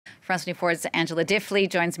France 24's Angela Diffley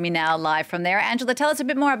joins me now live from there. Angela, tell us a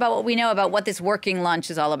bit more about what we know about what this working lunch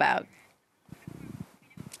is all about.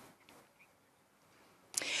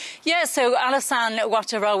 Yeah, so Alassane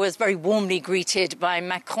Ouattara was very warmly greeted by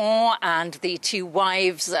Macron and the two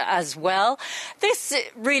wives as well. This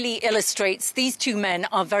really illustrates these two men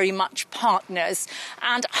are very much partners.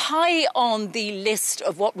 And high on the list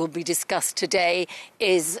of what will be discussed today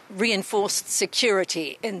is reinforced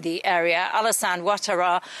security in the area. Alassane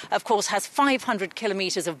Ouattara, of course, has 500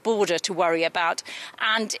 kilometers of border to worry about.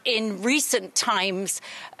 And in recent times,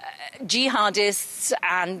 jihadists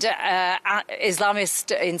and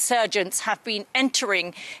Islamist insurgents have been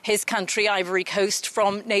entering his country, Ivory Coast,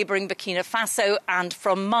 from neighbouring Burkina Faso and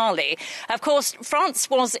from Mali. Of course, France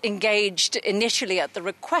was engaged initially at the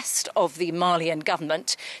request of the Malian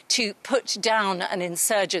government to put down an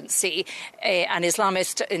insurgency, an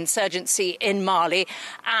Islamist insurgency in Mali,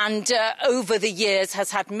 and over the years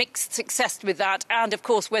has had mixed success with that. And, of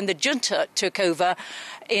course, when the junta took over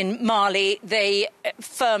in Mali, they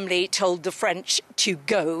firmly told the French to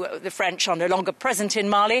go. The French are no longer present in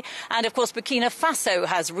Mali. And, of course, Burkina Faso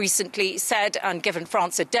has recently said and given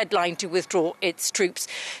France a deadline to withdraw its troops.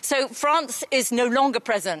 So France is no longer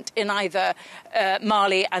present in either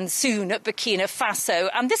Mali and soon Burkina Faso.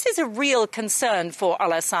 And this is a real concern for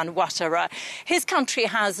Alassane Ouattara. His country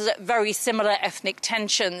has very similar ethnic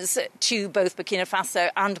tensions to both Burkina Faso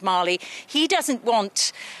and Mali. He doesn't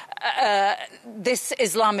want this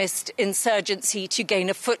Islamist insurgency to gain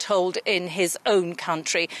a foothold in his own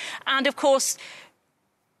country. And, of course,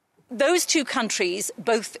 those two countries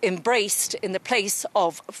both embraced, in the place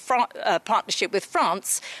of partnership with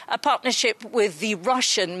France, a partnership with the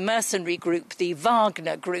Russian mercenary group, the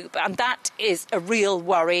Wagner group. And that is a real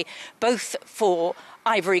worry, both for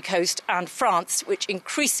Ivory Coast and France, which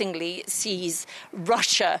increasingly sees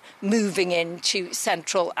Russia moving into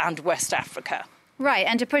Central and West Africa. Right.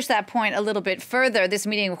 And to push that point a little bit further, this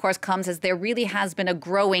meeting, of course, comes as there really has been a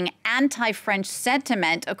growing anti-French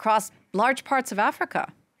sentiment across large parts of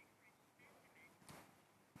Africa.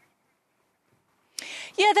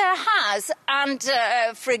 Yeah, there has. And,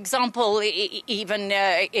 for example, even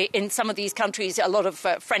in some of these countries, a lot of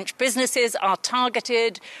French businesses are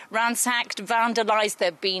targeted, ransacked, vandalized.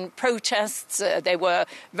 There have been protests. There were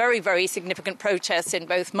very, very significant protests in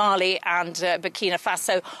both Mali and Burkina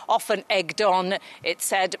Faso, often egged on, it's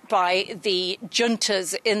said, by the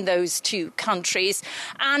juntas in those two countries.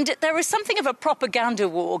 And there is something of a propaganda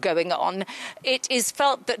war going on. It is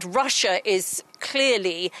felt that Russia is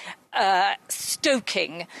clearly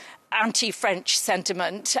stoking anti-French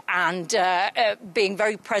sentiment and being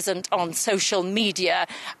very present on social media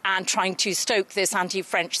and trying to stoke this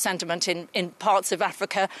anti-French sentiment in parts of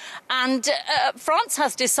Africa. And France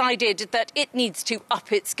has decided that it needs to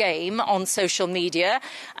up its game on social media.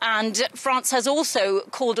 And France has also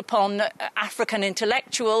called upon African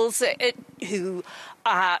intellectuals who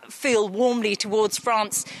feel warmly towards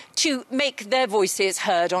France to make their voices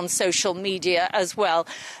heard on social media as well.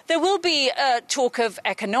 There will be talk of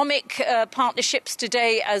economic partnerships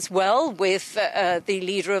today as well with the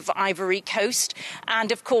leader of Ivory Coast.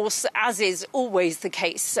 And, of course, as is always the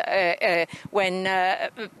case when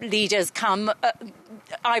leaders come,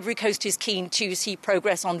 Ivory Coast is keen to see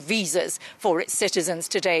progress on visas for its citizens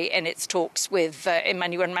today in its talks with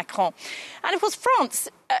Emmanuel Macron. And, of course, France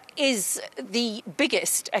is the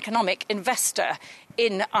biggest economic investor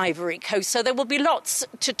in Ivory Coast. So there will be lots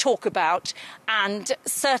to talk about. And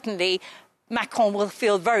certainly Macron will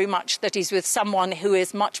feel very much that he's with someone who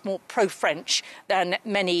is much more pro-French than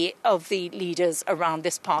many of the leaders around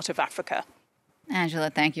this part of Africa. Angela,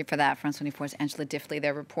 thank you for that. France 24's Angela Diffley,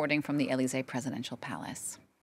 they're reporting from the Élysée Presidential Palace.